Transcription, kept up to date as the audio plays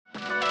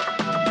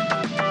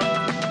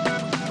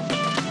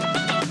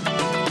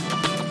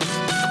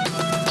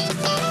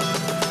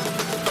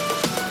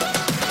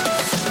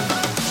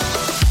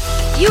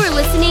You are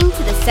listening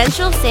to the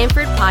Central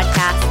Sanford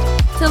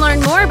Podcast. To learn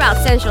more about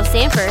Central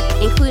Sanford,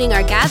 including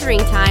our gathering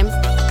times,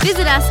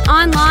 visit us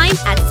online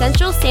at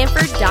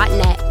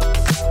centralsanford.net.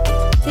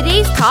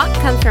 Today's talk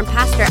comes from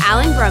Pastor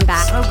Alan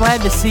Brumbach. So glad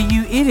to see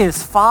you. It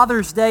is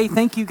Father's Day.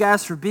 Thank you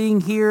guys for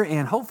being here,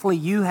 and hopefully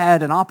you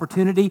had an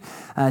opportunity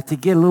to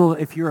get a little,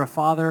 if you're a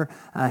father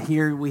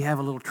here, we have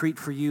a little treat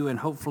for you, and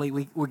hopefully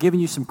we're giving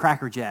you some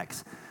Cracker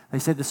Jacks. They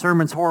said the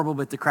sermon's horrible,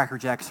 but the Cracker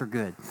Jacks are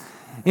good.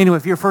 Anyway,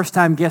 if you're a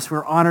first-time guest,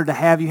 we're honored to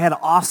have you. You had an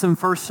awesome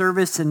first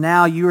service, and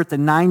now you're at the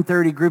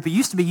 9:30 group. It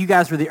used to be you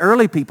guys were the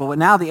early people, but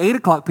now the 8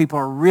 o'clock people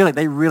are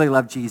really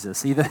love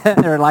Jesus. Either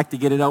they like to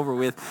get it over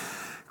with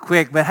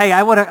quick. But hey,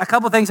 a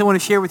couple of things I want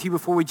to share with you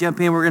before we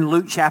jump in. We're in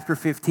Luke chapter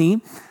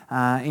 15.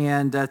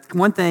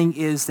 One thing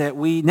is that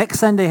we, next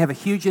Sunday, have a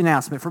huge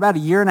announcement. For about a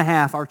year and a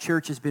half, our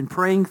church has been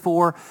praying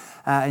for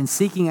and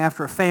seeking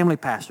after a family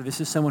pastor.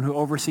 This is someone who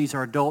oversees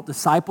our adult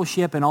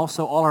discipleship and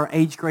also all our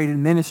age-graded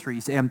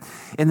ministries. And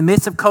in the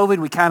midst of COVID,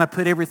 we kind of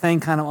put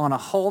everything on a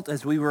halt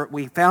as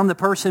we found the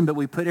person, but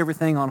we put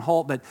everything on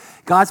halt. But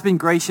God's been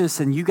gracious,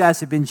 and you guys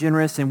have been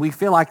generous, and we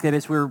feel like that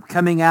as we're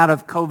coming out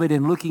of COVID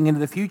and looking into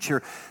the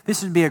future,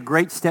 this would be a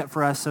great step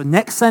for us. So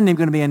next Sunday, I'm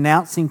going to be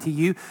announcing to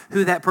you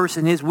who that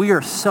person is. We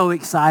are so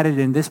excited,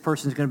 and this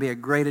person is going to be a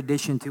great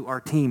addition to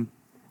our team.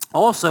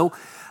 Also,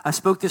 I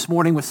spoke this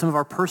morning with some of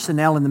our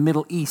personnel in the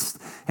Middle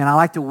East, and I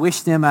like to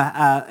wish them,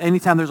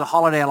 anytime there's a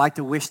holiday, I like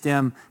to wish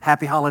them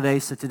happy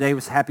holidays. So today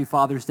was Happy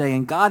Father's Day,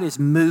 and God is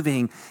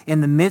moving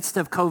in the midst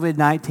of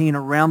COVID-19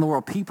 around the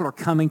world. People are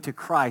coming to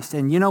Christ,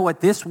 and you know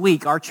what? This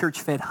week, our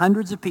church fed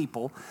hundreds of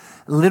people,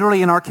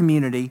 literally in our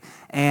community,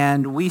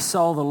 and we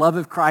saw the love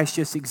of Christ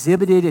just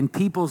exhibited and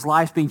people's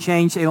lives being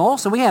changed. And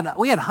also, we had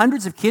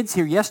hundreds of kids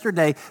here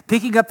yesterday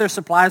picking up their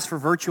supplies for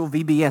virtual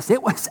VBS.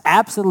 It was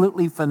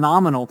absolutely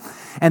phenomenal.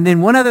 And then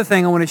one other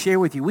thing I want to share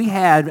with you,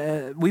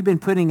 we've been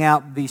putting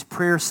out these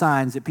prayer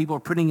signs that people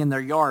are putting in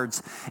their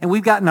yards, and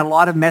we've gotten a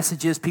lot of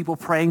messages, people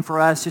praying for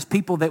us, just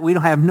people that we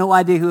don't have no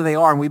idea who they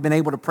are, and we've been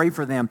able to pray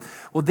for them.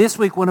 Well, this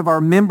week, one of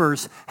our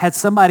members had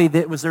somebody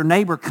that was their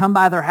neighbor come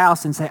by their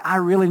house and say, "I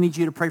really need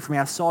you to pray for me.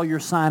 I saw your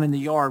sign in the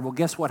yard." Well,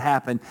 guess what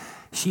happened?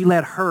 She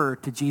led her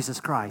to Jesus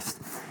Christ.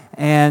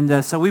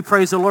 And so we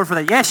praise the Lord for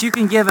that. Yes, you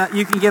can give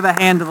a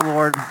hand to the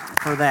Lord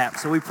for that.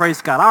 So we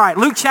praise God. All right,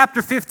 Luke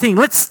chapter 15.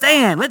 Let's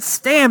stand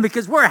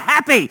because we're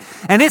happy.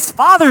 And it's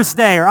Father's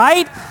Day,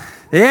 right?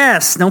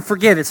 Yes, don't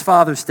forget it's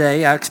Father's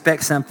Day. I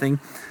expect something.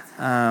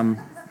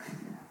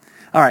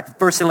 All right,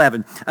 verse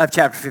 11 of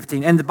chapter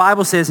 15. And the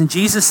Bible says, and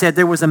Jesus said,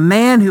 there was a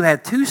man who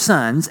had 2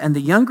 sons, and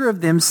the younger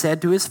of them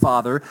said to his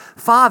father,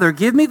 "Father,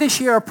 give me the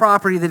share of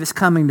property that is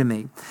coming to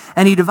me."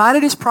 And he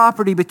divided his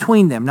property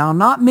between them. Now,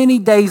 not many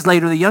days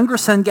later, the younger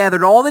son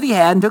gathered all that he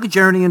had and took a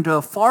journey into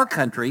a far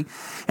country,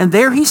 and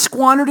there he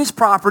squandered his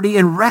property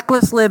in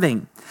reckless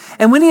living.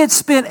 And when he had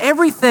spent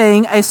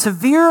everything, a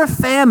severe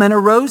famine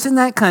arose in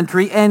that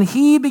country, and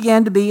he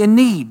began to be in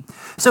need.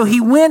 So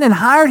he went and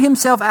hired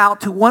himself out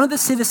to one of the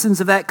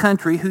citizens of that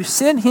country, who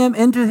sent him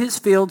into his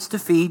fields to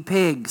feed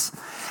pigs.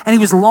 And he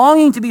was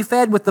longing to be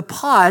fed with the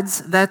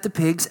pods that the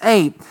pigs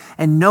ate,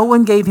 and no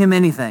one gave him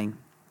anything.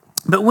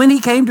 But when he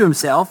came to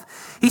himself,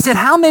 he said,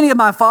 "How many of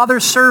my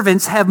father's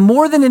servants have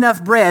more than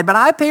enough bread, but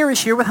I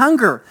perish here with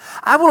hunger?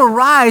 I will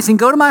arise and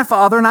go to my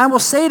father, and I will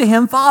say to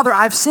him, 'Father,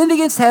 I've sinned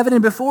against heaven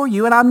and before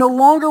you, and I'm no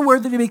longer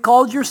worthy to be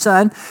called your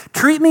son.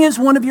 Treat me as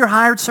one of your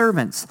hired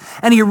servants.'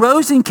 And he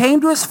arose and came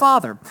to his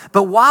father.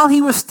 But while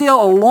he was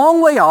still a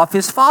long way off,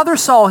 his father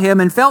saw him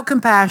and felt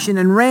compassion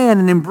and ran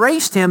and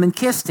embraced him and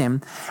kissed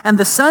him. And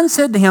the son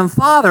said to him,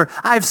 'Father,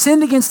 I have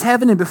sinned against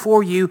heaven and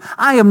before you.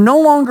 I am no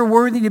longer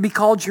worthy to be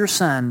called your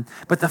son.'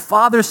 But the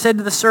father said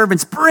to the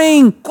servants,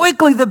 'Bring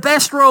quickly the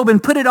best robe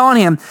and put it on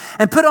him,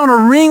 and put on a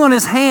ring on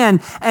his hand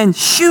and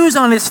shoes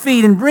on his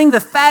feet, and bring the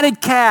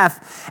fatted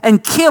calf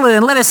and kill it,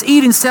 and let us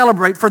eat and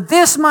celebrate. For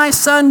this my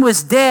son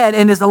was dead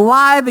and is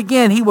alive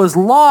again. He was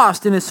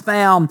lost and is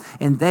found.'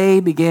 And they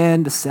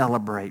began to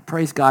celebrate."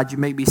 Praise God. You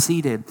may be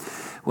seated.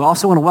 We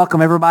also want to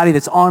welcome everybody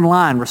that's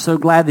online. We're so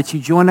glad that you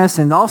join us,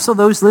 and also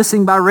those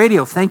listening by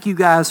radio. Thank you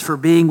guys for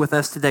being with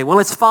us today. Well,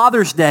 it's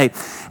Father's Day,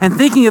 and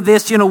thinking of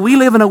this, we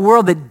live in a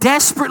world that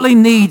desperately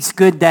needs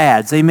good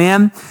dads.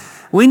 Amen?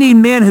 We need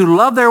men who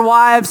love their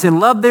wives and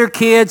love their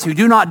kids, who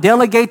do not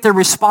delegate their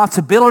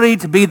responsibility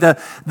to be the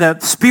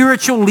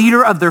spiritual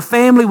leader of their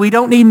family. We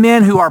don't need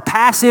men who are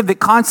passive, that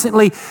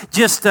constantly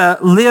just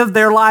live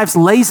their lives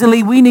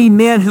lazily. We need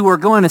men who are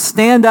going to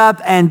stand up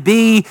and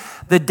be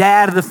the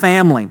dad of the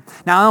family.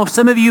 Now, I know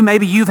some of you,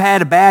 maybe you've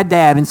had a bad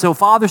dad, and so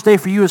Father's Day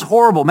for you is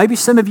horrible. Maybe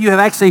some of you have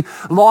actually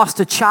lost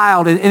a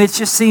child, and it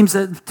just seems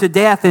to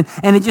death,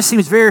 and it just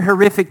seems very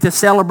horrific to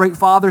celebrate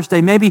Father's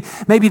Day. Maybe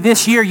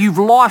this year you've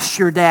lost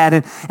your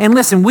dad, and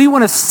listen, we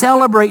want to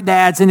celebrate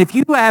dads, and if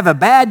you have a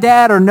bad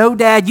dad or no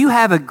dad, you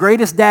have a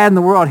greatest dad in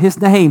the world.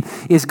 His name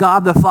is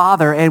God the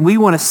Father, and we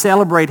want to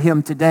celebrate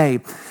him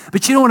today.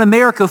 But in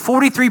America,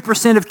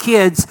 43% of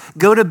kids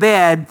go to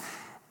bed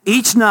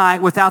each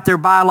night without their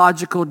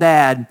biological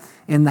dad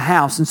in the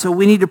house. And so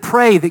we need to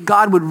pray that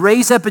God would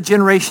raise up a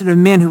generation of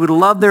men who would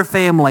love their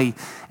family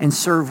and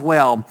serve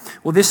well.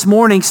 Well, this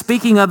morning,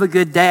 speaking of a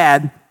good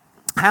dad,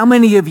 how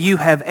many of you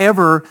have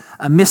ever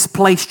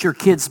misplaced your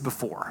kids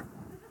before?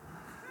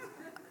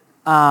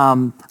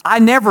 I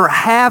never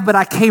have, but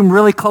I came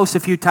really close a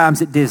few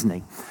times at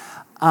Disney.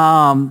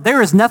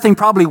 There is nothing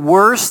probably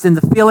worse than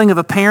the feeling of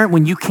a parent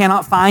when you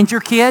cannot find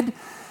your kid.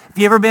 Have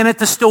you ever been at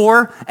the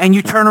store and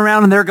you turn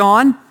around and they're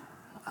gone?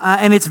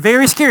 And it's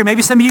very scary.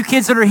 Maybe some of you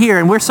kids that are here,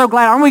 and we're so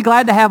glad. Aren't we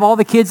glad to have all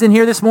the kids in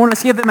here this morning?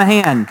 Let's give them a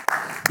hand.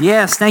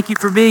 Yes, thank you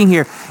for being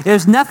here.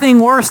 There's nothing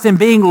worse than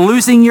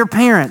losing your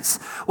parents.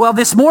 Well,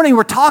 this morning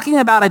we're talking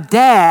about a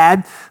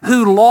dad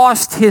who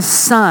lost his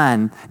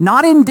son,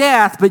 not in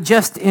death, but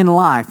just in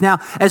life. Now,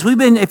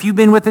 if you've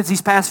been with us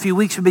these past few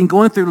weeks, we've been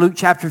going through Luke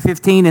chapter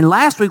 15, and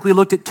last week we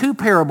looked at two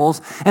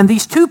parables, and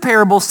these two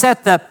parables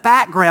set the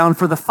background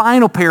for the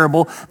final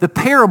parable, the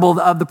parable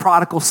of the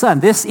prodigal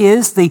son. This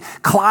is the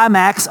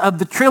climax of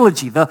the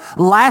trilogy, the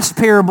last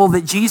parable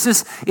that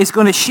Jesus is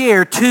going to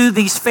share to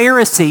these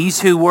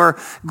Pharisees who were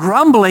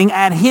grumbling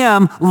at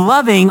him,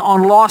 loving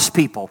on lost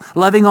people,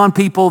 loving on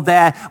people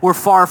that were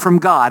far from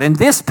God. And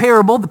this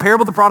parable, the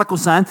parable of the prodigal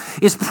son,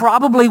 is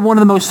probably one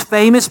of the most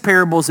famous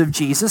parables of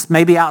Jesus,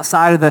 maybe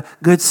outside of the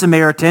Good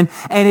Samaritan,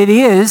 and it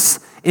is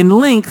in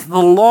length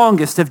the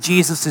longest of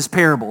Jesus'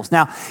 parables.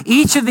 Now,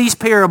 each of these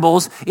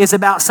parables is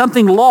about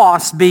something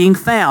lost being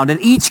found,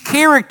 and each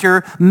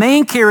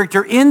main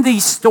character in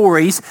these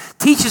stories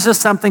teaches us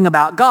something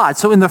about God.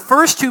 So in the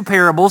first two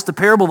parables, the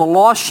parable of the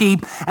lost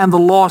sheep and the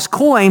lost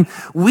coin,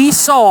 we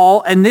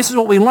saw, and this is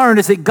what we learned,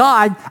 is that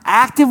God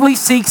actively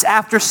seeks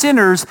after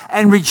sinners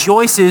and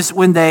rejoices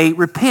when they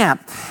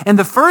repent. In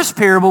the first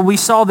parable, we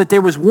saw that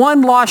there was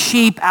one lost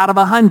sheep out of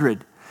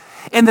 100.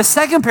 In the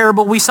second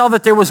parable, we saw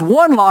that there was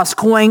one lost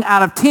coin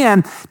out of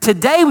 10.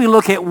 Today, we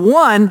look at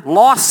one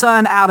lost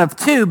son out of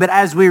 2. But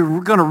as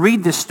we're going to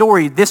read this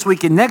story this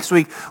week and next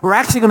week, we're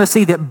actually going to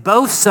see that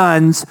both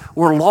sons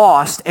were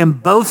lost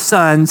and both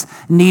sons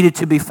needed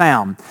to be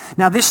found.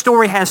 Now, this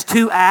story has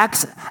two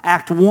acts.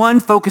 Act 1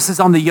 focuses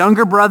on the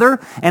younger brother,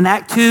 and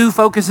Act 2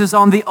 focuses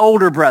on the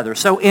older brother.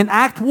 So in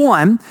Act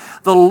 1,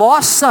 the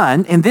lost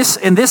son, in this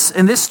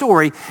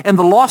story, in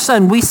the lost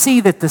son, we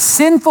see that the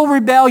sinful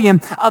rebellion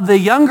of the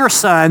younger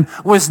son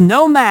was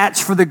no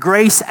match for the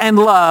grace and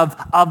love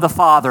of the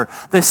father.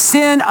 The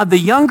sin of the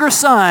younger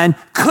son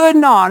could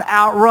not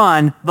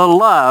outrun the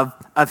love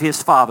of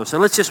his father. So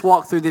let's just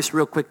walk through this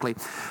real quickly.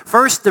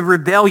 First, the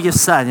rebellious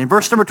son. In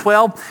verse number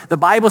 12, the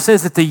Bible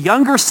says that the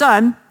younger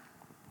son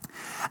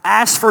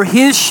asked for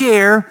his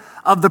share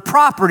of the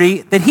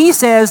property that he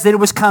says that it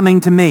was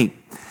coming to me.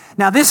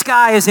 Now, this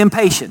guy is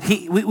impatient.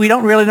 We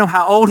don't really know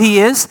how old he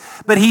is,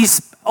 but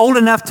he's old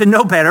enough to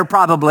know better,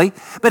 probably.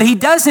 But he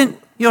doesn't,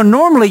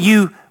 normally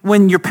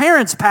when your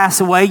parents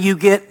pass away, you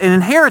get an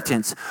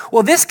inheritance.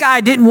 Well, this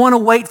guy didn't want to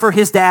wait for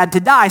his dad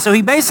to die. So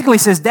he basically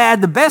says,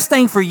 Dad, the best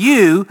thing for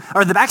you,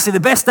 the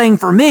best thing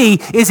for me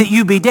is that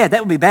you be dead.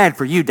 That would be bad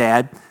for you,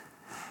 Dad.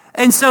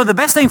 And so the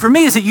best thing for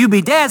me is that you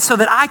be dead so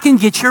that I can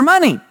get your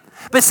money.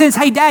 But since,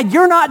 hey, Dad,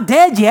 you're not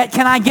dead yet,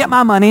 can I get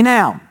my money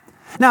now?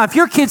 Now, if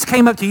your kids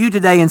came up to you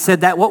today and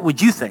said that, what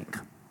would you think?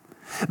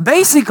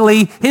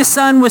 Basically, his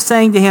son was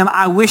saying to him,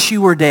 I wish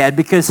you were dead,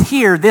 because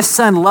here, this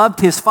son loved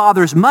his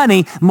father's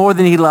money more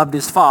than he loved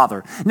his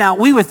father. Now,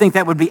 we would think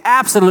that would be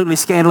absolutely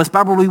scandalous.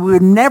 Probably we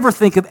would never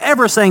think of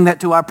ever saying that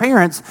to our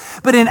parents.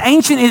 But in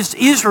ancient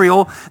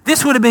Israel,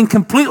 this would have been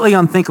completely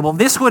unthinkable.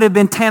 This would have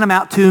been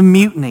tantamount to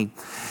mutiny.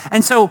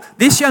 And so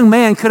this young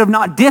man could have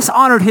not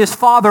dishonored his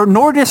father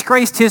nor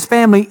disgraced his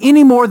family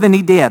any more than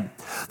he did.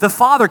 The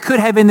father could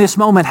have in this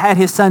moment had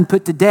his son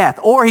put to death,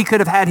 or he could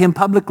have had him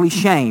publicly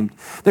shamed.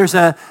 There's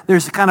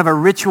kind of a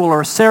ritual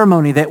or a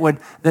ceremony that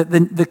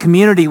the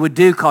community would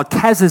do called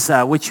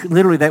kezazah, which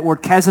literally that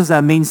word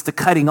kezazah means the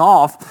cutting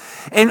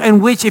off,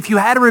 and which if you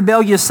had a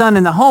rebellious son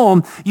in the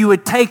home, you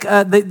would take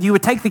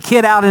the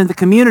kid out into the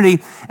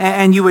community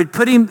and you would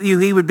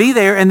he would be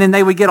there, and then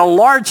they would get a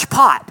large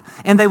pot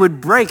and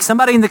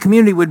somebody in the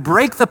community would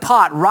break the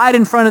pot right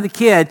in front of the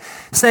kid,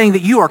 saying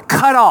that you are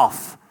cut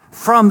off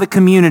from the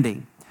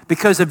community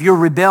because of your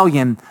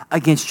rebellion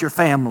against your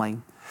family.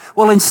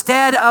 Well,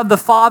 instead of the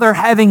father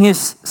having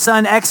his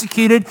son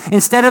executed,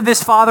 instead of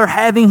this father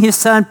having his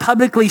son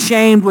publicly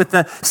shamed with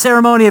the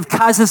ceremony of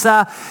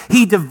kezazah,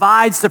 he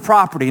divides the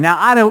property.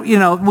 Now,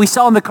 we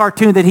saw in the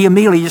cartoon that he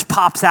immediately just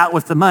pops out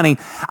with the money.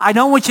 I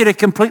don't want you to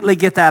completely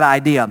get that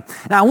idea.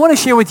 Now, I want to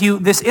share with you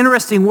this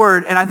interesting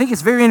word, and I think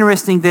it's very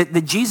interesting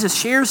that Jesus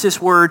shares this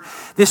word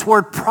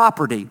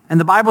property. And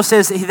the Bible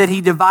says that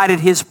he divided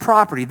his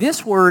property.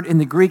 This word in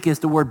the Greek is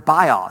the word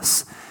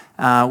bios.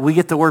 We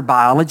get the word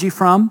biology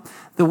from.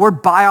 The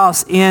word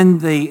bios in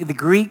the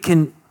Greek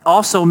can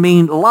also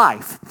mean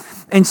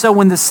life. And so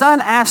when the son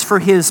asked for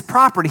his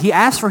property, he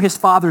asked for his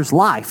father's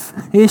life,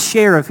 his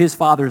share of his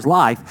father's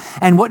life.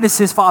 And what does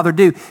his father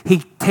do?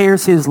 He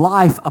tears his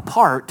life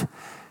apart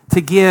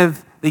to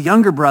give the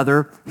younger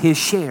brother his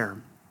share.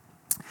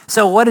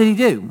 So what did he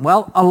do?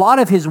 Well, a lot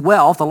of his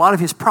wealth, a lot of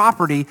his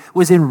property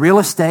was in real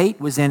estate,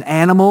 was in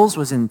animals,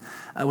 was in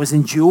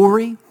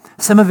jewelry.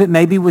 Some of it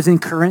maybe was in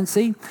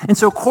currency. And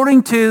so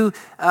according to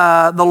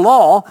the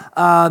law,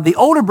 the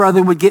older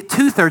brother would get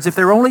 2/3. If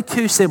there were only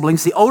two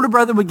siblings, the older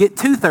brother would get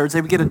 2/3.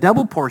 They would get a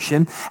double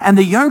portion, and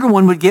the younger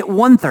one would get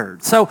 1/3.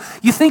 So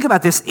you think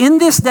about this. In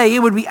this day,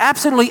 it would be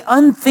absolutely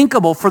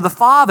unthinkable for the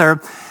father,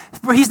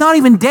 he's not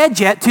even dead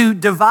yet, to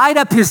divide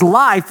up his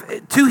life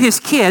to his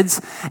kids.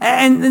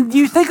 And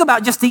you think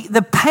about just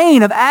the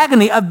pain of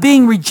agony of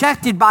being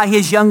rejected by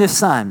his youngest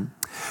son.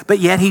 But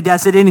yet he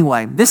does it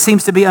anyway. This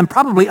seems to be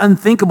probably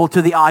unthinkable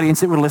to the audience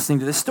that were listening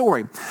to this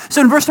story.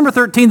 So in verse number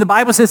 13, the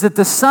Bible says that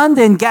the son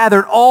then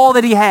gathered all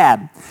that he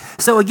had.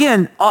 So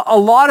again, a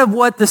lot of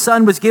what the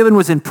son was given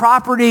was in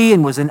property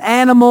and was in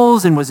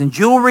animals and was in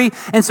jewelry.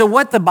 And so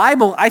what the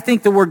Bible, I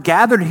think the word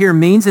gathered here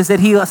means, is that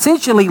he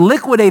essentially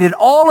liquidated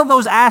all of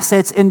those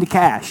assets into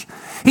cash.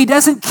 He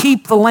doesn't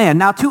keep the land.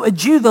 Now, to a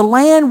Jew, the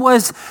land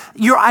was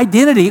your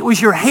identity. It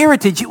was your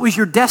heritage. It was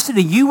your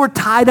destiny. You were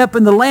tied up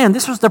in the land.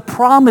 This was the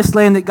promised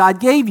land that God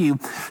gave you.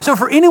 So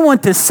for anyone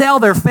to sell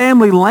their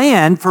family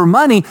land for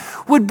money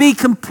would be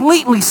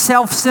completely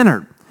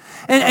self-centered.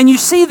 And you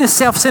see this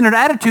self-centered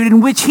attitude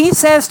in which he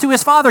says to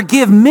his father,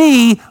 give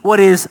me what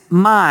is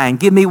mine.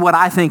 Give me what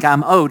I think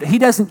I'm owed. He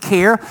doesn't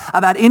care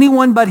about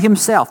anyone but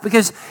himself,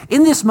 because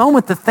in this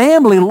moment, the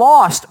family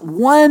lost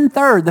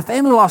 1/3. The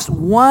family lost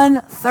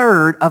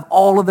 1/3 of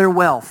all of their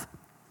wealth.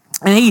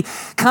 And he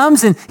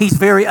comes and he's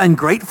very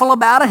ungrateful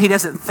about it. He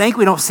doesn't think,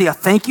 we don't see a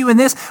thank you in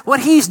this.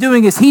 What he's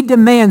doing is he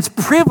demands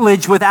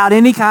privilege without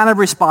any kind of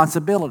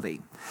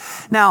responsibility.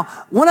 Now,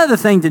 one other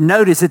thing to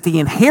note is that the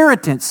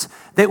inheritance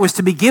that was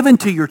to be given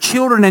to your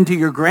children and to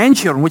your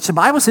grandchildren, which the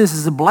Bible says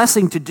is a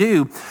blessing to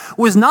do,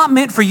 was not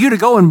meant for you to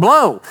go and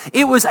blow.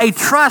 It was a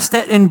trust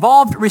that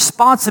involved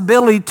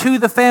responsibility to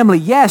the family.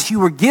 Yes, you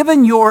were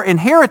given your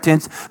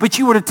inheritance, but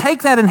you were to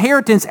take that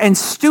inheritance and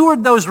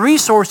steward those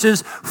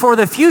resources for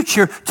the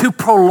future to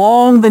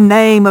prolong the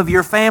name of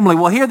your family.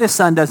 Well, here this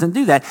son doesn't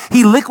do that.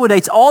 He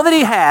liquidates all that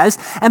he has,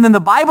 and then the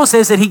Bible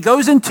says that he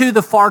goes into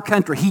the far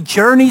country. He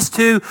journeys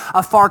to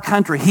a far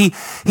country.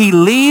 He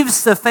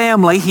leaves the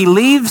family. He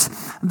leaves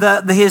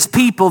his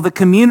people, the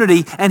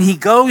community, and he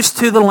goes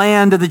to the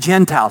land of the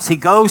Gentiles. He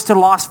goes to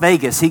Las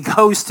Vegas. He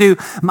goes to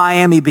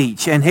Miami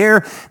Beach. And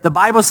here the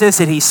Bible says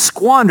that he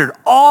squandered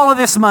all of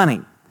this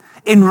money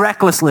in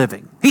reckless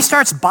living. He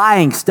starts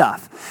buying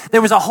stuff.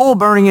 There was a hole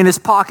burning in his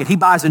pocket. He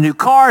buys a new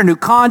car, a new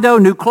condo,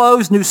 new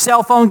clothes, new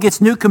cell phone,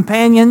 gets new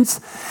companions,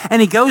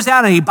 and he goes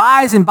out and he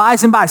buys and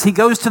buys and buys. He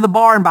goes to the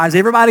bar and buys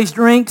everybody's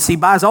drinks. He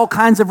buys all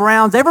kinds of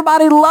rounds.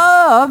 Everybody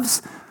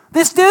loves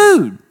this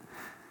dude.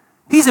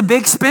 He's a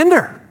big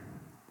spender.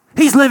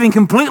 He's living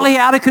completely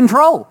out of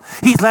control.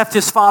 He's left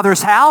his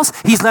father's house.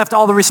 He's left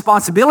all the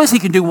responsibilities. He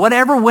can do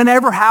whatever,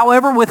 whenever,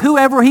 however, with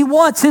whoever he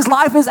wants. His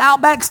life is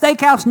Outback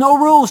Steakhouse, no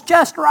rules,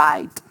 just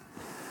right.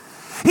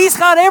 He's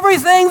got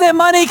everything that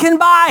money can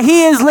buy.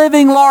 He is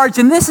living large,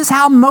 and this is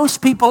how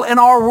most people in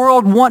our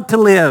world want to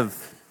live.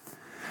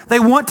 They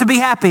want to be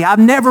happy. I've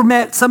never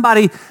met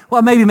somebody,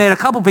 well, maybe met a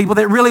couple people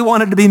that really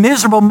wanted to be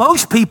miserable.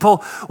 Most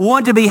people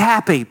want to be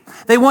happy.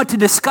 They want to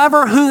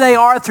discover who they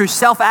are through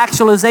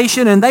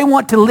self-actualization, and they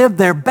want to live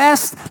their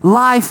best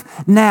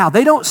life now.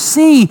 They don't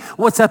see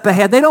what's up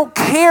ahead. They don't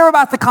care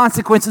about the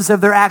consequences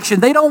of their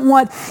action. They don't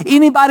want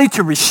anybody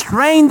to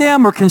restrain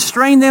them or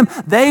constrain them.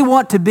 They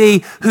want to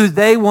be who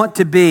they want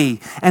to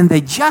be, and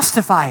they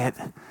justify it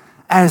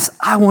as,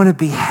 I want to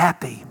be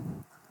happy.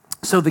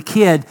 So the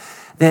kid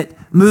that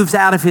moves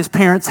out of his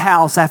parents'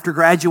 house after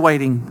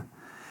graduating,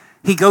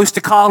 he goes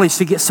to college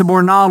to get some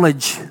more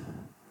knowledge,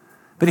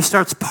 but he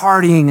starts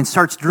partying and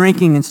starts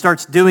drinking and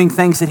starts doing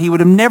things that he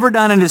would have never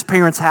done in his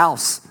parents'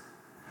 house.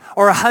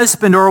 Or a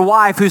husband or a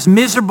wife who's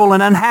miserable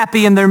and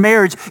unhappy in their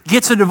marriage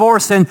gets a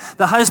divorce, and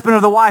the husband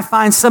or the wife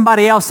finds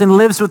somebody else and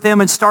lives with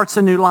them and starts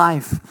a new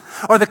life.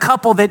 Or the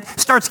couple that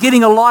starts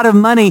getting a lot of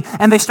money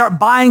and they start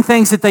buying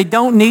things that they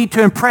don't need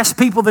to impress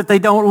people that they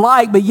don't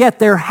like, but yet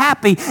they're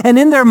happy. And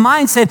in their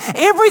mindset,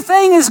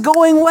 everything is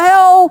going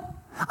well.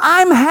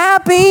 I'm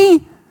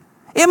happy.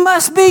 It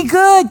must be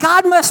good.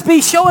 God must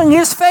be showing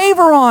his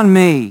favor on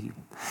me.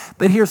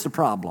 But here's the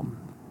problem.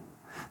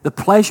 The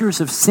pleasures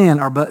of sin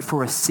are but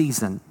for a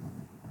season.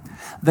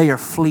 They are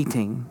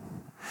fleeting.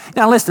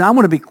 Now listen, I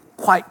want to be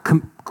quite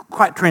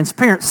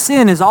transparent.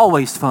 Sin is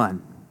always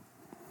fun.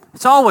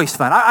 It's always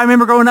fun. I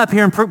remember growing up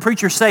hearing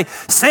preachers say,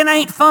 sin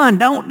ain't fun,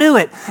 don't do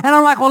it. And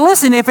I'm like, well,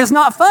 listen, if it's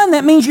not fun,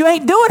 that means you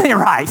ain't doing it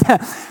right.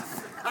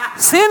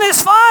 Sin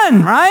is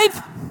fun, right?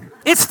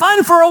 It's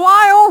fun for a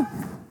while.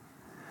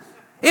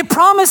 It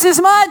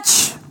promises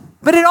much,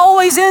 but it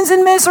always ends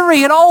in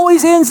misery. It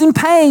always ends in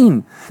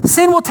pain.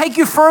 Sin will take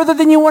you further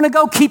than you want to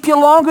go, keep you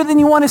longer than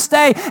you want to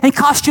stay, and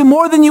cost you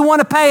more than you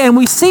want to pay. And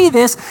we see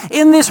this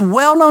in this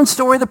well-known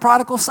story of the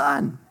prodigal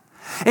son.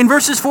 In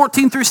verses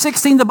 14 through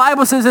 16, the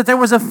Bible says that there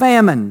was a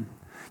famine.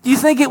 Do you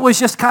think it was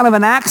just kind of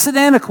an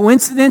accident, a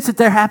coincidence that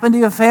there happened to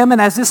be a famine?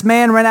 As this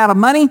man ran out of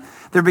money,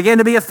 there began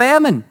to be a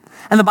famine.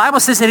 And the Bible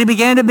says that he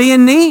began to be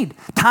in need.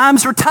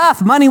 Times were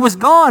tough. Money was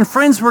gone.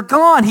 Friends were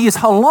gone. He is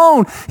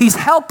alone. He's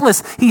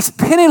helpless. He's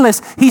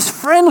penniless. He's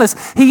friendless.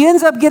 He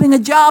ends up getting a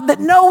job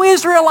that no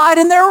Israelite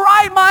in their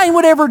right mind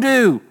would ever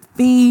do.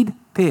 Feed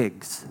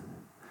pigs.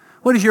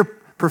 What is your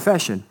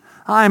profession?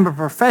 I am a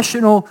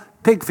professional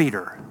pig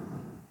feeder.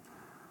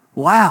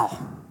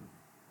 Wow.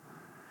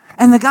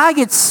 And the guy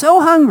gets so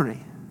hungry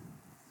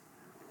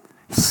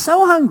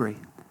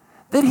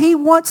that he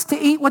wants to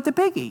eat what the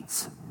pig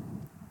eats.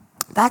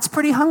 That's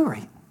pretty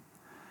hungry.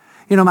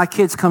 You know, my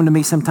kids come to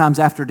me sometimes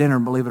after dinner,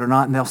 believe it or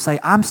not, and they'll say,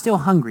 I'm still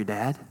hungry,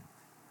 Dad.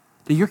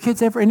 Do your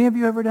kids any of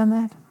you ever done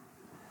that?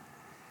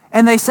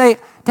 And they say,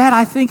 Dad,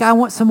 I think I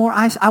want some more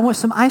ice. I want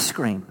some ice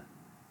cream.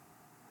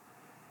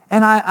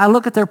 And I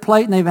look at their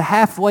plate and they've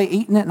halfway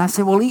eaten it, and I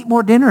say, well, eat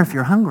more dinner if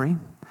you're hungry.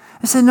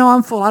 I said, no,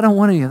 I'm full. I don't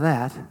want any of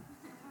that.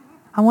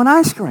 I want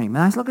ice cream.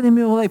 And I look at them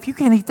and go, well, if you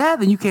can't eat that,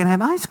 then you can't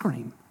have ice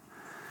cream.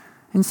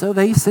 And so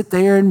they sit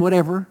there and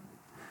whatever.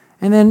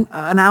 And then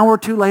an hour or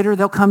two later,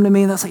 they'll come to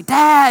me and they'll say,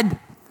 Dad,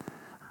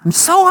 I'm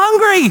so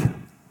hungry.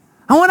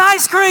 I want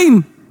ice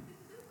cream.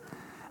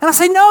 And I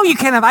say, no, you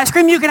can't have ice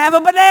cream. You can have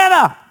a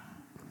banana.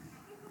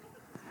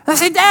 And I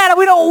say, Dad,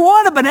 we don't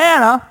want a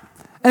banana.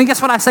 And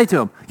guess what I say to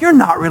them? You're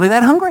not really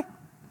that hungry.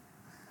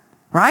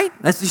 Right?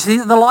 You see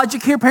the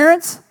logic here,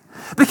 parents?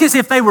 Because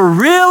if they were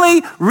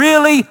really,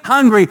 really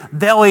hungry,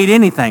 they'll eat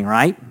anything,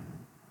 right?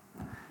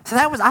 So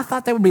I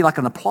thought that would be like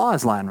an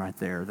applause line right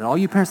there. That all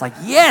you parents are like,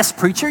 yes,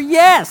 preacher,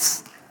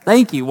 yes.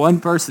 Thank you. One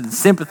person,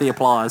 sympathy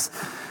applause.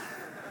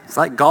 It's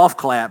like golf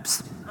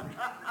claps.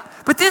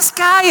 But this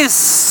guy is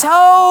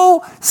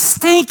so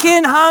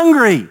stinking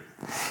hungry.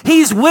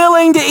 He's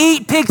willing to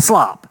eat pig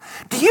slop.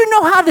 Do you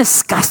know how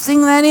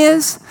disgusting that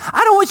is?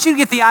 I don't want you to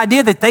get the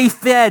idea that they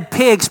fed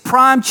pigs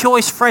prime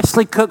choice,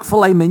 freshly cooked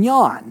filet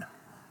mignon.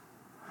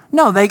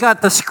 No, they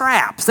got the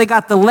scraps. They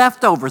got the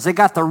leftovers. They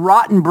got the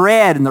rotten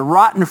bread and the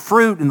rotten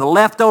fruit and the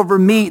leftover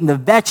meat and the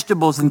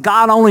vegetables and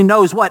God only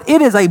knows what.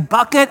 It is a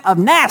bucket of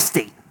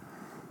nasty.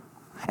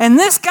 And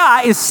this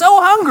guy is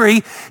so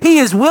hungry, he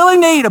is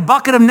willing to eat a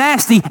bucket of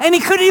nasty, and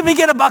he couldn't even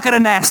get a bucket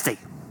of nasty.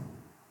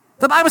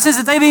 The Bible says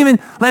that they didn't even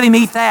let him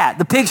eat that.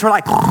 The pigs were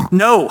like,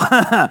 no.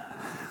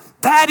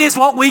 That is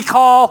what we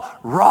call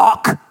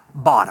rock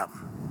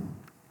bottom.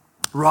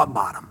 Rock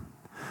bottom.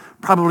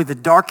 Probably the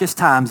darkest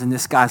times in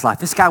this guy's life.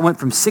 This guy went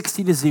from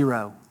 60 to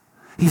 0.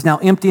 He's now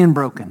empty and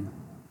broken.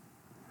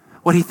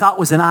 What he thought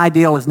was an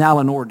ideal is now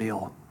an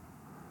ordeal.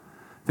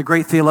 The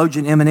great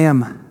theologian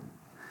Eminem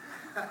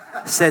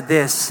said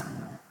this.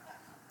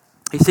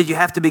 He said, you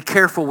have to be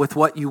careful with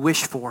what you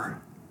wish for.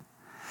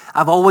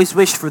 I've always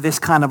wished for this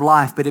kind of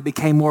life, but it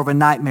became more of a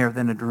nightmare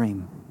than a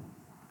dream.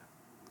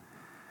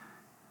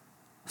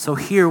 So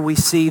here we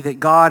see that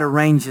God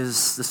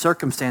arranges the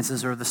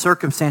circumstances, or the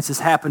circumstances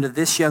happen to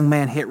this young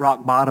man hit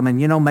rock bottom. And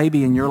you know,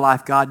 maybe in your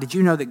life, did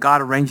you know that God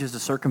arranges the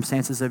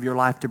circumstances of your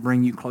life to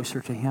bring you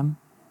closer to him?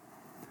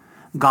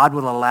 God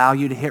will allow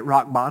you to hit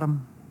rock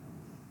bottom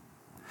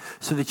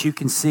so that you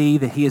can see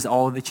that he is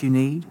all that you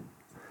need.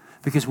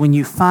 Because when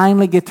you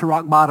finally get to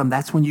rock bottom,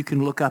 that's when you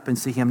can look up and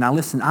see him. Now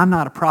listen, I'm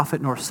not a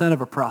prophet nor son of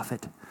a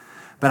prophet,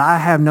 but I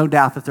have no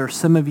doubt that there are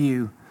some of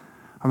you,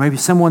 or maybe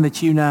someone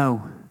that you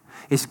know,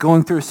 is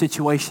going through a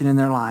situation in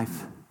their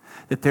life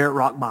that they're at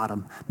rock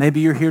bottom.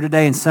 Maybe you're here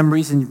today and some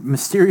reason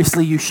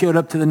mysteriously you showed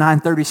up to the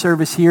 9:30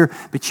 service here,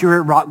 but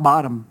you're at rock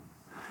bottom.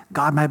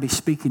 God may be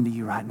speaking to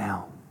you right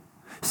now.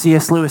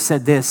 C.S. Lewis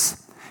said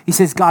this. He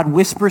says, God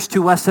whispers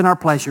to us in our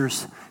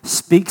pleasures,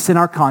 speaks in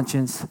our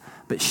conscience,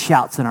 but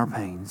shouts in our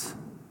pains.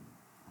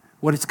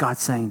 What is God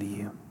saying to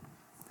you?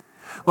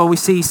 Well, we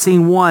see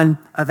scene 1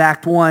 of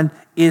Act 1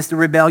 is the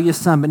rebellious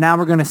son, but now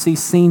we're going to see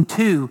scene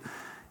 2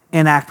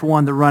 in Act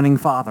 1, the running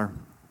father.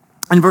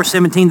 In verse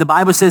 17, the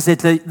Bible says that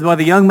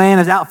the young man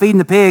is out feeding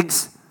the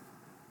pigs,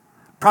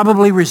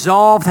 probably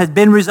had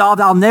been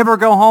resolved, I'll never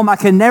go home. I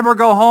can never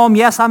go home.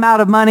 Yes, I'm out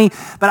of money,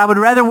 but I would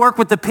rather work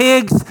with the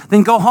pigs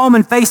than go home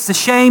and face the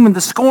shame and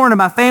the scorn of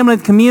my family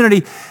and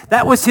community.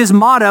 That was his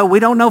motto. We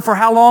don't know for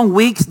how long,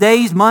 weeks,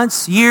 days,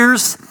 months,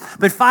 years.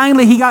 But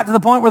finally, he got to the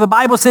point where the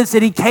Bible says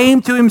that he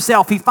came to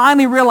himself. He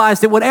finally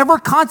realized that whatever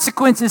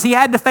consequences he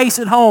had to face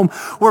at home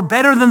were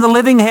better than the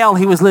living hell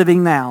he was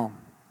living now.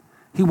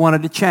 He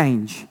wanted to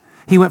change.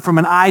 He went from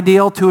an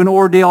ideal to an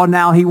ordeal, and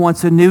now he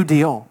wants a new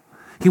deal.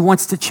 He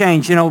wants to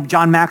change. You know,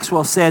 John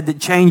Maxwell said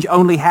that change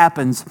only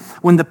happens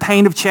when the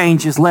pain of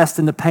change is less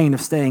than the pain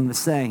of staying the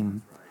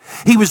same.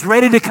 He was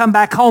ready to come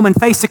back home and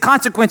face the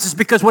consequences,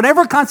 because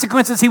whatever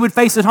consequences he would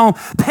face at home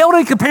paled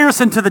in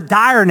comparison to the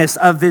direness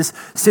of this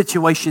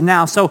situation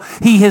now. So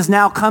he has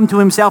now come to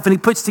himself, and he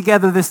puts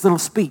together this little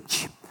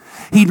speech.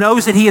 He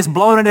knows that he has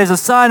blown it as a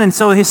son, and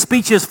so his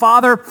speech is,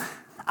 Father,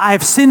 I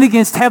have sinned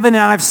against heaven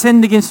and I've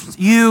sinned against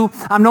you.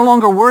 I'm no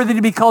longer worthy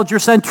to be called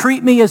your son.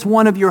 Treat me as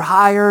one of your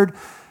hired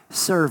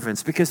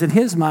servants. Because in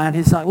his mind,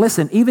 he's like,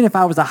 listen, even if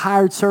I was a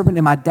hired servant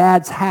in my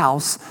dad's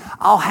house,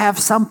 I'll have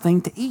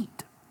something to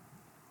eat.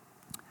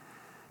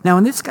 Now,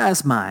 in this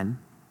guy's mind,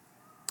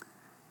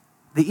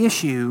 the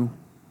issue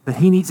that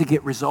he needs to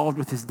get resolved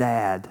with his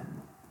dad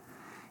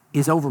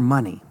is over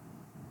money,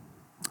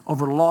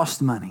 over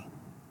lost money.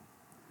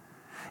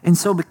 And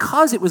so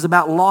because it was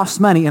about lost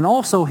money, and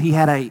also he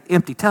had an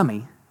empty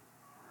tummy,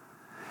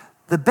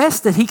 the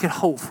best that he could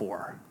hope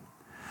for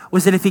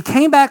was that if he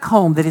came back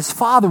home, that his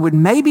father would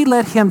maybe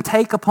let him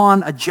take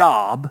upon a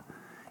job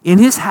in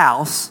his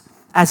house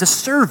as a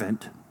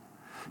servant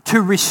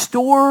to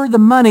restore the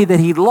money that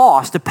he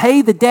lost, to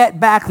pay the debt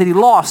back that he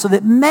lost, so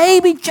that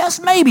maybe,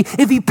 just maybe,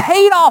 if he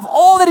paid off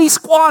all that he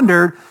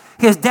squandered,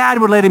 his dad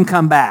would let him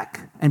come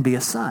back and be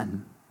a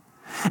son.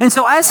 And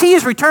so as he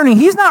is returning,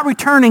 he's not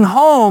returning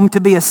home to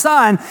be a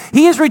son.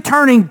 He is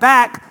returning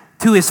back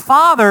to his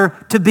father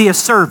to be a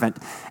servant.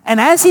 And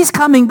as he's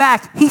coming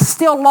back, he's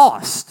still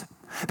lost.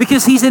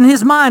 Because he's in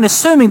his mind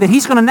assuming that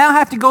he's going to now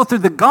have to go through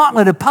the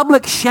gauntlet of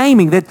public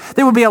shaming, that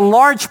there would be a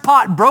large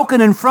pot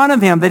broken in front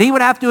of him, that he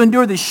would have to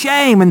endure the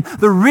shame and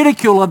the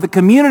ridicule of the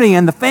community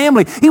and the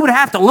family. He would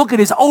have to look at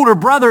his older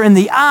brother in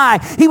the eye.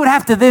 He would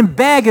have to then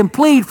beg and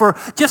plead for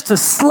just a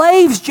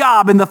slave's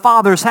job in the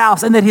father's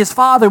house, and that his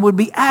father would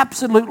be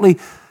absolutely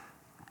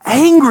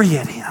angry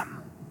at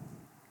him.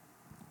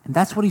 And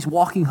that's what he's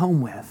walking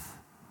home with,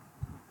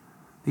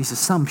 these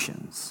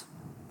assumptions.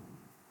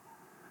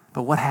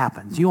 But what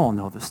happens? You all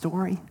know the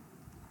story.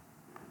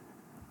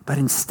 But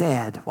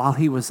instead, while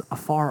he was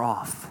afar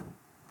off,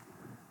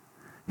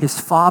 his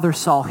father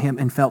saw him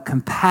and felt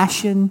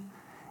compassion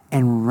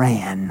and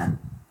ran.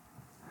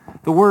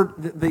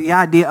 The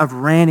idea of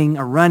running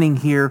or running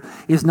here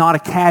is not a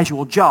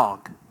casual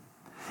jog.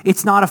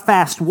 It's not a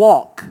fast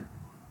walk.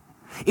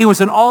 It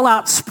was an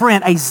all-out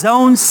sprint, a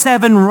zone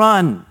 7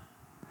 run.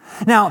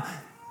 Now,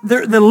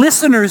 the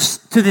listeners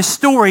to this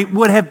story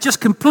would have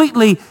just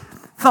completely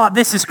thought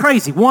this is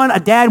crazy. One, a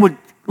dad would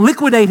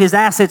liquidate his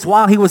assets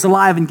while he was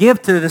alive and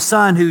give to the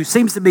son who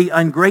seems to be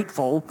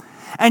ungrateful.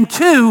 And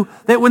two,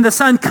 that when the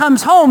son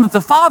comes home, that the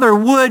father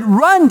would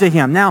run to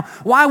him. Now,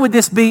 why would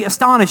this be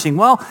astonishing?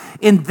 Well,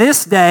 in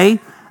this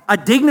day, a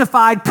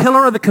dignified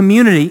pillar of the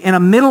community in a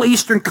Middle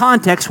Eastern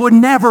context would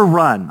never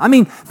run. I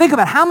mean, think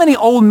about how many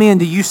old men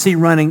do you see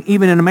running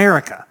even in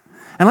America?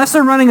 Unless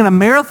they're running in a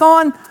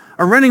marathon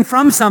or running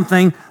from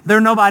something,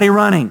 they're nobody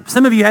running.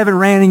 Some of you haven't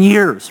ran in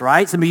years,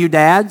 right? Some of you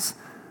dads.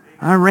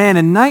 I ran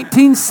in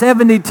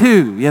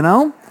 1972, you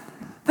know?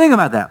 Think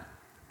about that.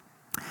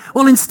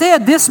 Well,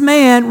 instead, this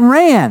man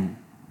ran.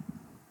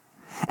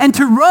 And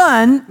to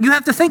run, you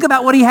have to think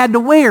about what he had to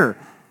wear.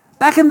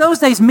 Back in those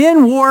days,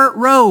 men wore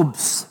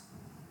robes.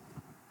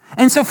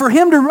 And so for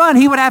him to run,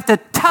 he would have to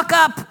tuck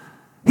up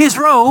his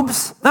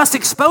robes, thus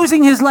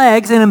exposing his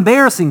legs and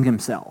embarrassing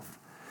himself.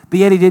 But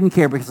yet he didn't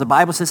care, because the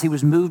Bible says he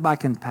was moved by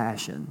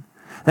compassion.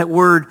 That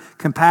word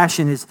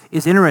compassion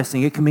is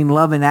interesting. It can mean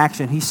love in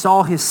action. He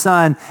saw his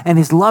son, and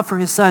his love for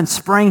his son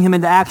sprang him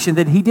into action,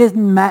 that it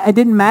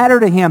didn't matter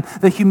to him,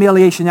 the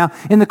humiliation. Now,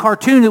 in the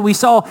cartoon that we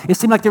saw, it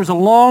seemed like there was a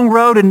long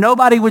road and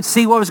nobody would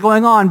see what was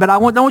going on. But I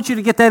don't want you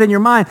to get that in your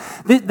mind.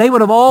 They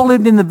would have all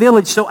lived in the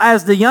village. So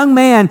as the young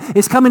man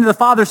is coming to the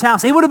father's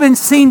house, it would have been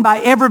seen by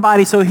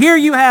everybody. So here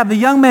you have the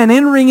young man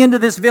entering into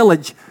this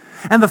village,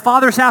 and the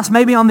father's house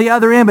maybe on the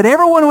other end, but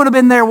everyone would have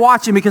been there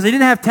watching, because they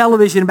didn't have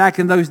television back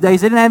in those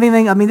days. They didn't have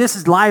anything. I mean, this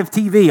is live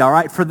TV, all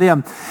right, for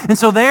them. And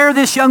so there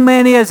this young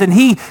man is, and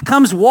he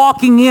comes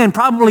walking in,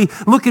 probably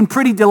looking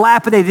pretty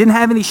dilapidated. Didn't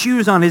have any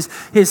shoes on.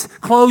 His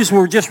clothes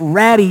were just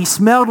ratty. He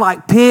smelled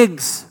like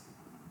pigs.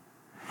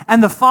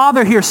 And the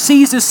father here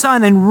sees his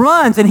son and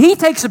runs, and he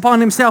takes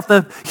upon himself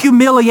the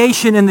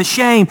humiliation and the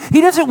shame.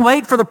 He doesn't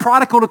wait for the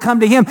prodigal to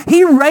come to him.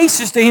 He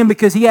races to him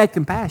because he had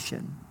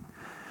compassion.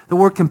 The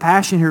word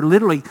compassion here,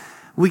 literally,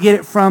 we get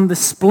it from the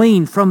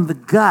spleen, from the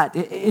gut.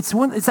 It's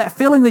that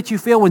feeling that you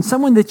feel when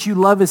someone that you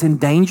love is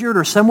endangered,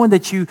 or someone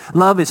that you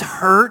love is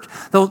hurt.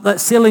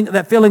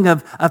 That feeling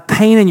of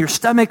pain in your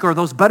stomach, or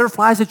those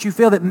butterflies that you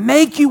feel that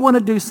make you want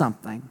to do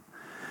something.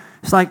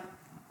 It's like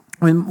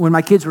when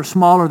my kids were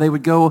smaller, they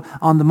would go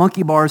on the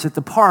monkey bars at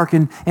the park,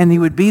 and they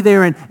would be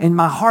there, and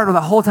my heart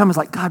the whole time was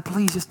like, God,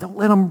 please just don't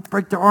let them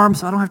break their arms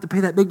so I don't have to pay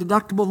that big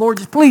deductible. Lord,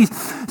 just please.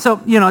 So,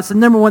 it's the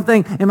number one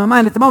thing in my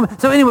mind at the moment.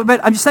 So anyway, but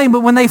I'm just saying,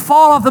 but when they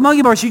fall off the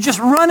monkey bars, you just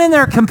run in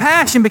there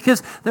compassion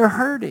because they're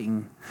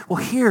hurting.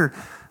 Well, here,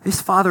 this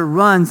father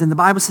runs, and the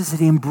Bible says that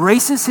he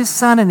embraces his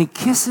son and he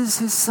kisses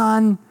his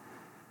son.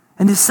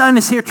 And his son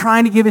is here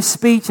trying to give his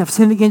speech. I've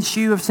sinned against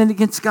you. I've sinned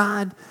against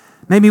God.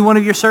 Maybe one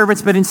of your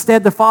servants, but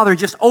instead the father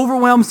just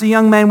overwhelms the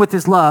young man with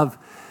his love.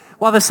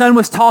 While the son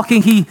was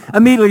talking, he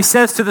immediately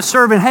says to the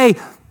servant, hey,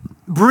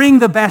 bring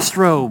the best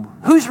robe.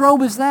 Whose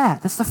robe is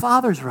that? That's the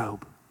father's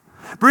robe.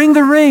 Bring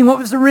the ring. What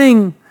was the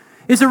ring?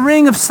 It's a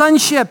ring of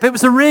sonship. It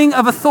was a ring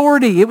of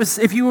authority. It was,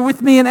 if you were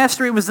with me in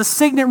Esther, it was the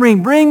signet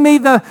ring. Bring me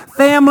the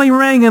family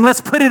ring and let's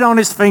put it on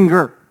his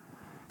finger,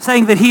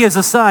 saying that he is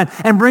a son.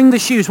 And bring the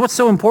shoes. What's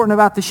so important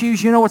about the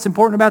shoes? You know what's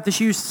important about the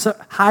shoes?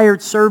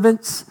 Hired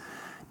servants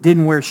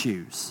didn't wear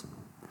shoes.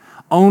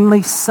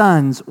 Only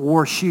sons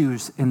wore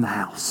shoes in the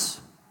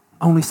house.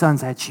 Only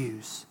sons had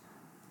shoes.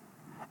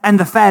 And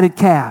the fatted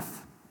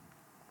calf.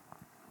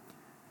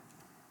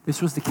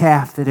 This was the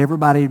calf that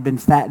everybody had been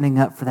fattening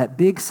up for that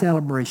big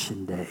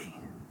celebration day.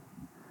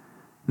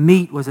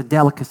 Meat was a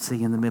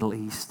delicacy in the Middle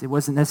East. It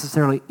wasn't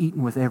necessarily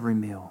eaten with every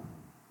meal.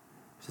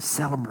 It was a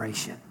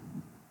celebration.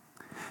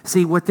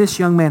 See, what this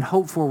young man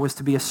hoped for was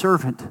to be a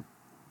servant.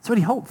 That's what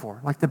he hoped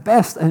for, like the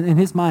best. In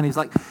his mind,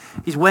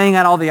 he's weighing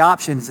out all the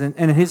options, and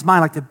in his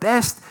mind, like the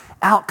best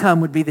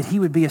outcome would be that he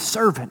would be a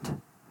servant.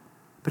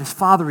 But his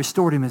father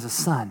restored him as a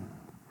son.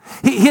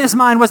 His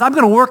mind was, I'm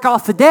going to work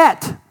off the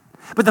debt.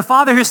 But the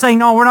father here is saying,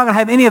 no, we're not going to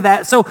have any of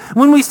that. So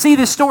when we see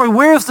this story,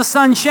 where's the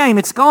son's shame?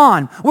 It's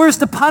gone. Where's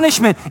the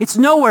punishment? It's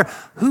nowhere.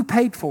 Who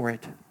paid for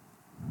it?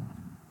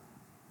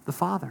 The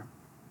father.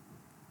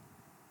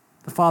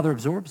 The father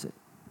absorbs it.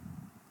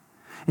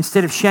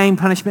 Instead of shame,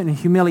 punishment, and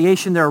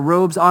humiliation, there are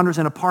robes, honors,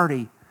 and a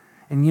party.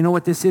 And you know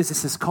what this is?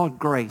 This is called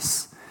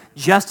grace.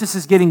 Justice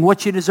is getting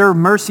what you deserve.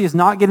 Mercy is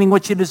not getting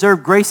what you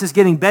deserve. Grace is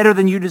getting better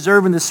than you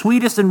deserve. And the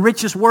sweetest and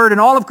richest word in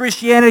all of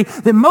Christianity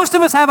that most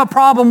of us have a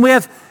problem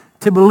with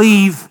to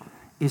believe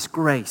is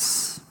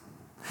grace.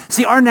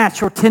 See, our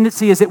natural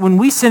tendency is that when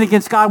we sin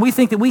against God, we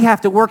think that we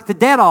have to work the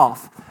debt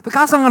off. But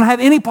God's not going to have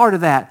any part of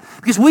that,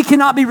 because we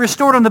cannot be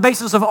restored on the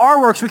basis of our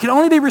works. We can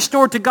only be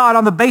restored to God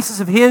on the basis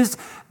of His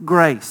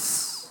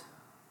grace.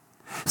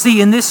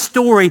 See, in this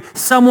story,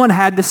 someone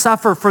had to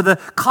suffer for the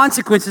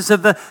consequences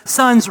of the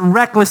son's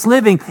reckless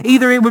living.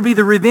 Either it would be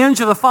the revenge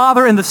of the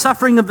father and the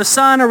suffering of the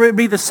son, or it would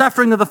be the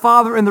suffering of the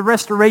father and the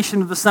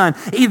restoration of the son.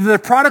 Either the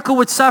prodigal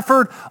would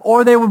suffer,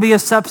 or there would be a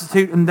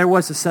substitute, and there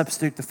was a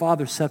substitute. The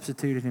father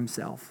substituted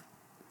himself.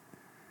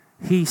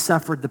 He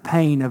suffered the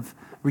pain of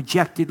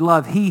rejected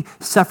love. He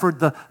suffered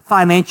the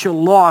financial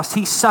loss.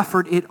 He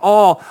suffered it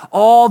all.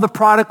 All the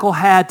prodigal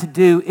had to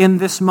do in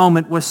this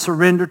moment was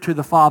surrender to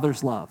the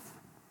father's love.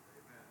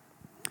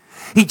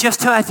 He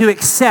just had to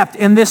accept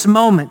in this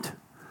moment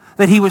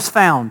that he was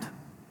found.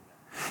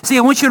 See,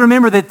 I want you to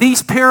remember that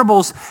these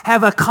parables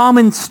have a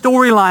common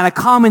storyline, a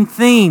common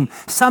theme.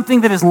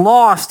 Something that is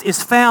lost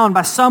is found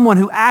by someone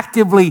who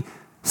actively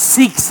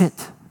seeks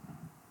it.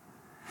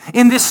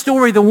 In this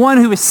story, the one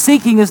who is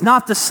seeking is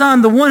not the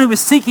son. The one who is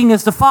seeking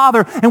is the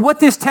father. And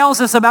what this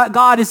tells us about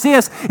God is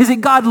this, is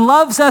that God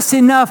loves us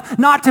enough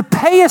not to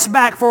pay us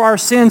back for our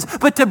sins,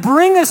 but to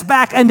bring us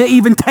back and to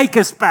even take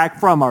us back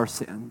from our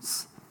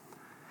sins.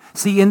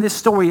 See, in this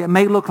story, it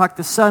may look like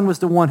the son was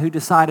the one who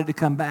decided to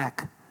come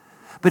back,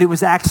 but it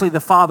was actually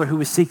the father who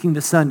was seeking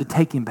the son to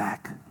take him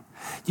back.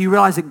 Do you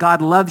realize that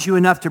God loves you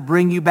enough to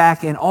bring you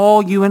back, and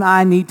all you and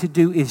I need to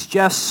do is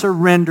just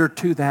surrender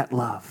to that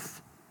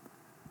love?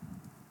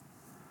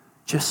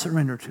 Just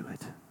surrender to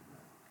it.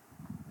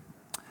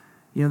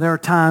 You know, there are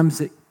times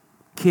that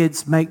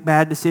kids make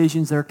bad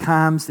decisions. There are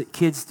times that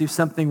kids do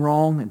something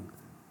wrong, and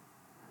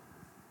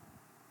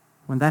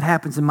when that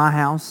happens in my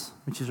house,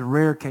 which is a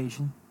rare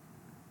occasion,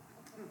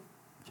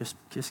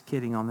 just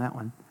kidding on that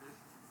one.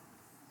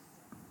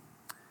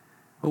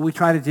 What we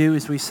try to do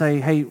is we say,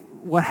 hey,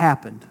 what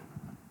happened?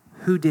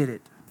 Who did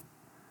it?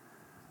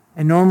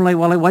 And normally,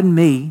 well, it wasn't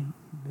me,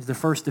 is the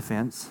first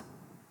defense.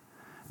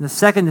 And the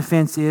second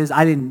defense is,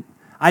 I didn't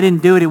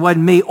do it, it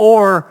wasn't me,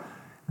 or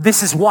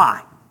this is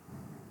why.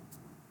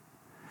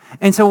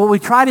 And so what we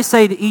try to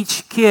say to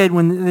each kid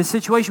when in the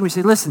situation, we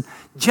say, listen,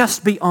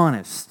 just be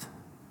honest.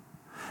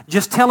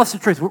 Just tell us the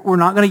truth. We're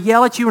not going to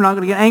yell at you. We're not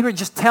going to get angry.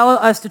 Just tell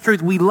us the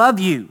truth. We love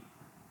you.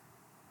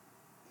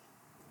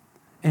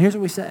 And here's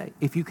what we say.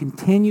 If you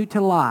continue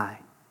to lie,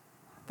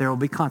 there will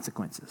be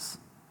consequences.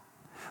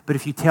 But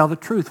if you tell the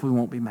truth, we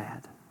won't be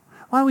mad.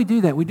 Why do we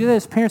do that? We do that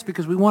as parents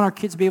because we want our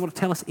kids to be able to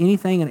tell us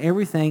anything and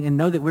everything and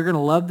know that we're going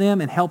to love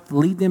them and help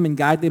lead them and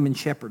guide them and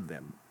shepherd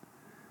them.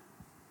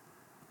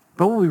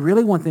 But what we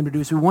really want them to do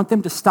is we want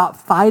them to stop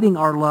fighting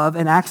our love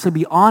and actually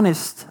be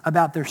honest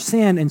about their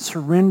sin and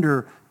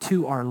surrender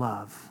to our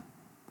love.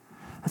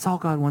 That's all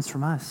God wants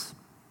from us.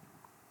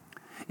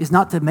 Is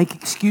not to make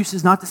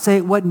excuses, not to say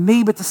it wasn't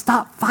me, but to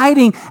stop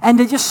fighting and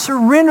to just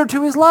surrender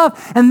to His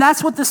love. And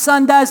that's what the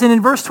Son does. And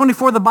in verse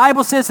 24, the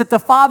Bible says that the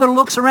Father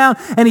looks around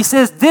and He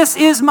says, this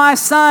is my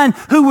Son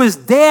who was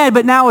dead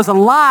but now is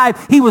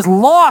alive. He was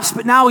lost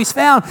but now He's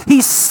found.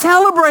 He's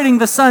celebrating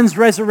the Son's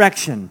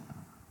resurrection.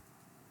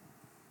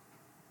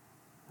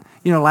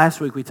 You know, last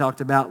week we talked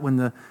about when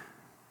the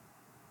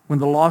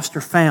lost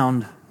are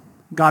found,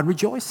 God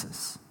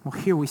rejoices. Well,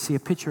 here we see a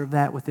picture of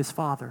that with this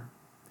Father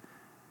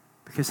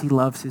because He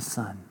loves His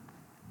Son.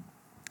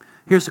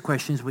 Here's the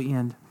question as we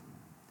end.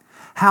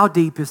 How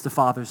deep is the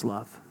Father's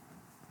love?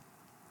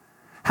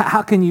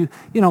 How can you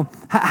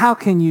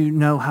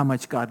know how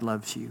much God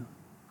loves you?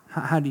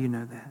 How do you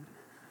know that?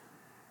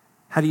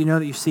 How do you know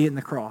that you see it in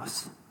the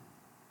cross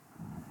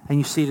and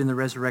you see it in the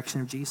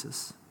resurrection of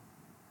Jesus?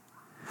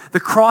 The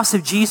cross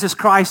of Jesus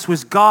Christ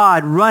was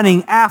God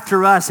running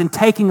after us and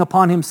taking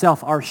upon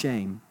Himself our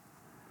shame.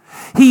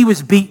 He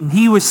was beaten.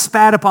 He was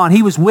spat upon.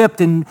 He was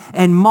whipped and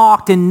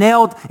mocked and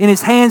nailed in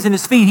His hands and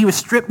His feet. He was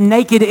stripped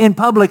naked in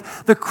public.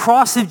 The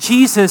cross of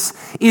Jesus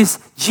is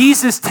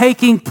Jesus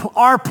taking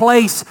our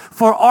place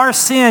for our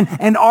sin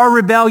and our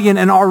rebellion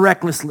and our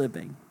reckless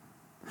living.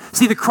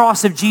 See, the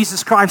cross of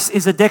Jesus Christ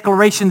is a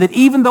declaration that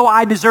even though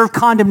I deserve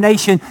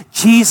condemnation,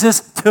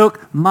 Jesus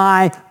took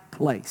my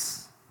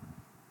place.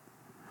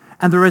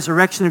 And the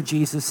resurrection of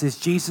Jesus is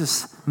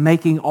Jesus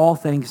making all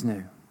things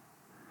new.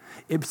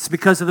 It's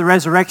because of the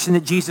resurrection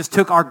that Jesus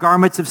took our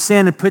garments of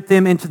sin and put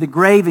them into the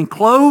grave and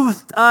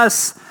clothed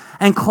us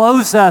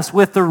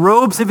with the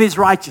robes of his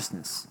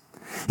righteousness.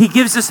 He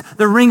gives us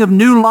the ring of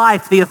new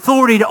life, the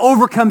authority to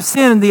overcome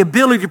sin and the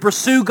ability to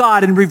pursue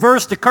God and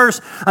reverse the curse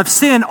of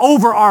sin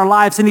over our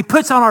lives. And he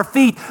puts on our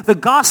feet the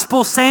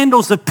gospel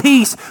sandals of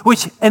peace,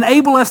 which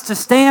enable us to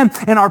stand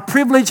in our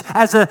privilege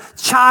as a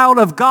child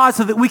of God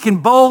so that we can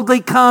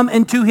boldly come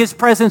into his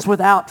presence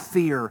without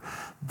fear.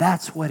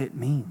 That's what it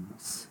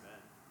means.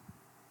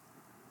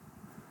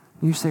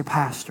 You say,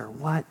 Pastor,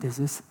 what does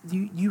this?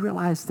 You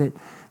realize that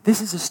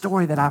this is a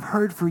story that I've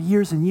heard for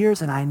years and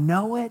years, and I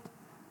know it.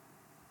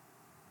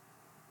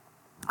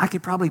 I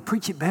could probably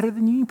preach it better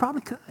than you. You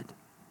probably could.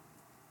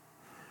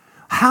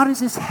 How does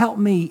this help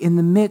me in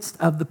the midst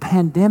of the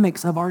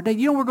pandemics of our day?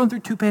 You know, we're going through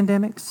two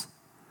pandemics.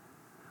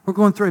 We're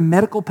going through a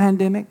medical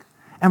pandemic,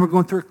 and we're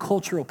going through a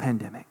cultural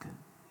pandemic.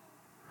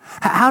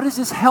 How does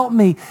this help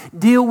me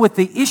deal with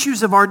the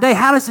issues of our day?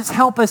 How does this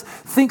help us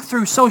think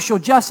through social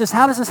justice?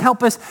 How does this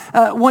help us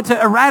want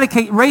to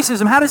eradicate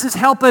racism? How does this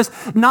help us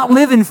not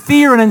live in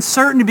fear and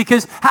uncertainty?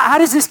 Because how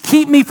does this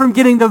keep me from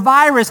getting the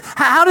virus?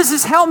 How does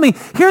this help me?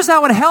 Here's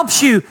how it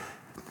helps you.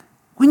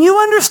 When you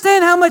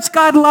understand how much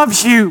God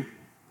loves you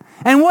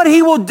and what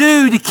he will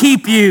do to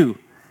keep you,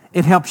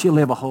 it helps you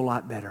live a whole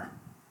lot better.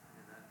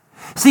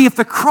 See, if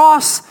the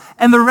cross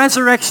and the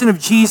resurrection of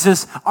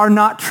Jesus are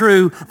not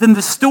true, then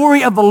the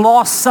story of the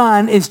lost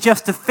son is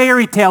just a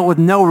fairy tale with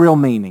no real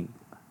meaning.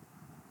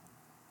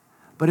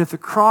 But if the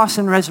cross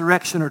and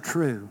resurrection are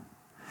true,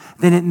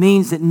 then it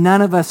means that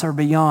none of us are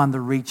beyond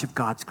the reach of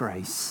God's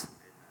grace.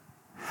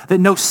 That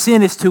no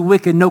sin is too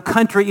wicked, no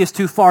country is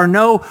too far,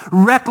 no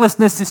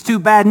recklessness is too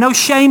bad, no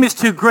shame is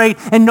too great,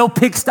 and no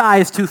pigsty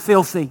is too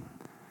filthy.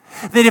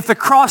 That if the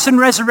cross and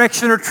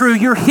resurrection are true,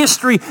 your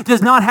history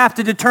does not have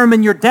to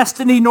determine your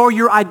destiny nor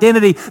your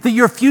identity. That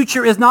your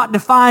future is not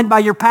defined by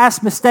your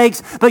past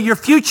mistakes, but your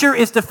future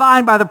is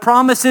defined by the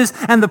promises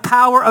and the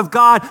power of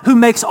God who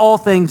makes all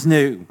things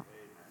new.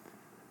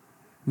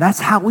 That's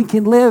how we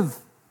can live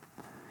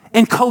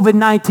in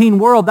COVID-19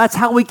 world. That's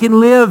how we can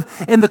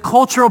live in the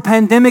cultural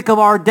pandemic of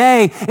our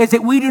day, is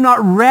that we do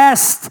not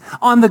rest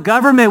on the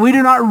government. We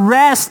do not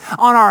rest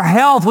on our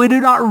health. We do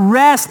not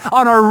rest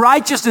on our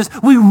righteousness.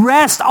 We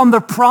rest on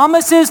the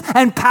promises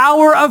and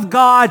power of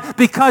God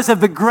because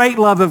of the great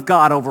love of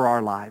God over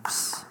our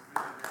lives.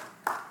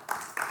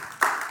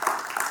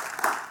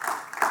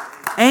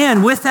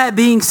 And with that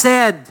being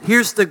said,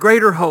 here's the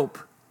greater hope.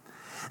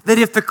 That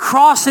if the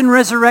cross and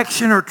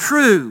resurrection are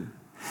true,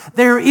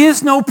 there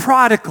is no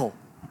prodigal,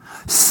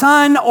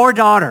 son or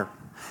daughter,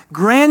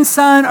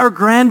 grandson or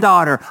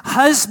granddaughter,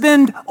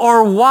 husband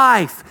or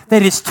wife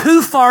that is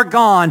too far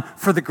gone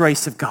for the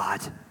grace of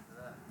God.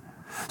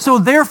 So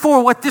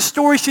therefore, what this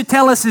story should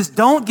tell us is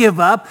don't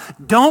give up,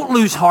 don't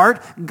lose heart.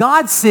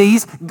 God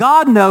sees,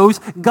 God knows,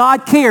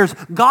 God cares.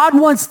 God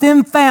wants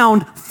them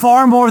found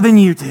far more than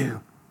you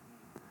do.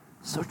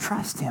 So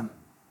trust him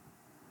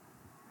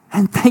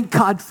and thank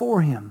God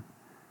for him.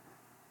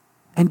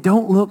 And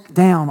don't look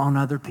down on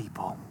other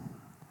people,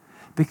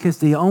 because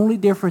the only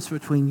difference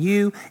between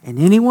you and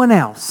anyone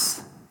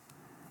else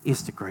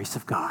is the grace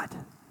of God.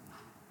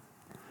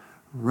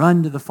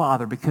 Run to the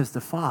Father, because the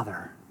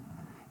Father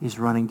is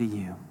running to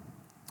you.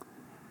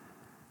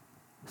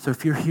 So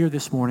if you're here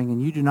this morning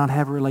and you do not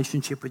have a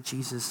relationship with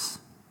Jesus,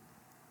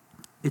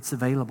 it's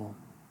available.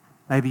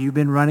 Maybe you've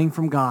been running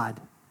from God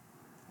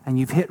and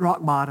you've hit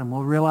rock bottom.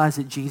 Well, realize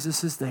that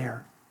Jesus is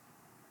there.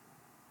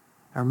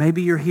 Or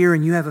maybe you're here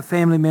and you have a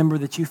family member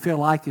that you feel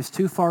like is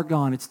too far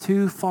gone. It's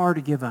too far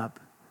to give up.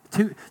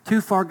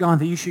 Too far gone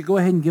that you should go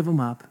ahead and give them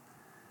up.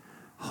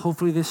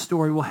 Hopefully this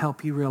story will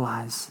help you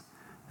realize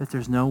that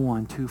there's no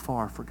one too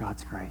far for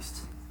God's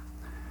grace.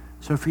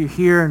 So if you're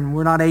here and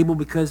we're not able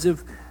because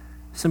of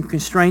some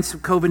constraints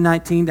of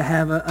COVID-19 to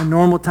have a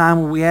normal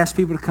time where we ask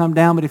people to come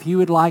down, but if you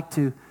would like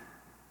to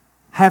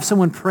have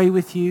someone pray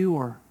with you,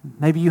 or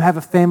maybe you have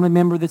a family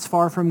member that's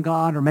far from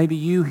God, or maybe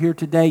you here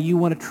today, you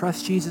want to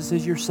trust Jesus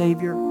as your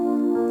Savior,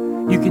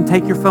 you can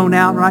take your phone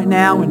out right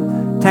now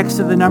and text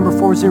to the number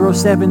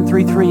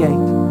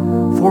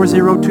 407-338-4024.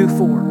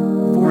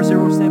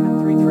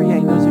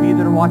 407-338. Those of you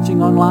that are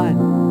watching online,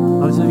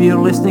 those of you that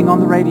are listening on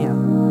the radio,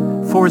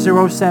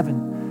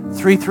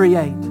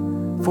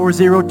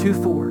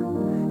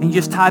 407-338-4024. And you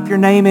just type your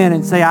name in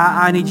and say,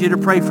 I need you to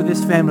pray for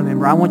this family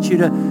member. I want you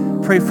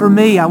to pray for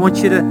me. I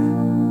want you to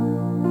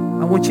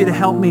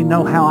help me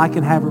know how I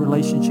can have a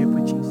relationship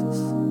with Jesus.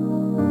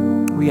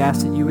 We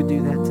ask that you would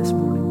do that this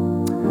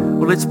morning.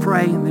 Well, let's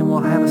pray, and then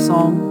we'll have a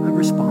song of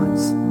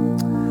response.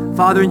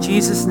 Father, in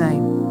Jesus'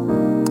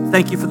 name,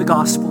 thank you for the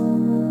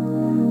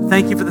gospel.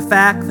 Thank you for the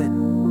fact that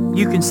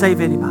you can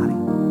save anybody.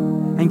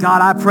 And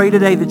God, I pray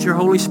today that your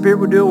Holy Spirit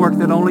would do a work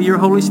that only your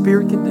Holy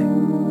Spirit can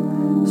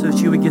do, so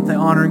that you would get the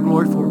honor and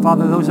glory for it.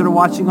 Father, those that are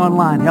watching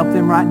online, help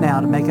them right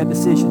now to make a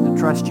decision to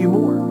trust you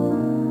more.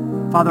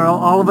 Father,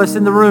 all of us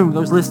in the room,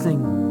 those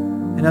listening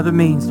and other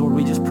means, Lord,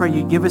 we just pray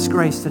you give us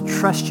grace to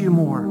trust you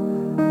more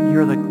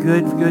You're the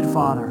good, good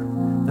Father.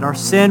 That our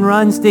sin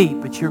runs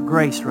deep, but your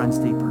grace runs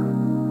deeper.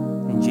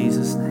 In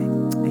Jesus'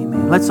 name,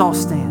 amen. Let's all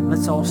stand.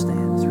 Let's all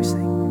stand as we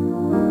sing.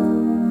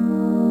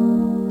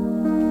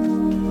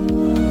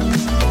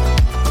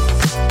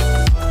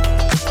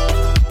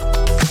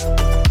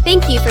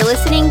 Thank you for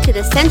listening to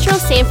the Central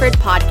Sanford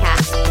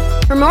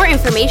Podcast. For more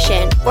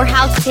information or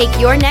how to take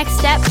your next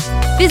step,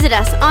 visit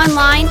us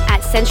online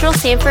at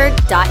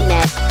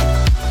centralsanford.net.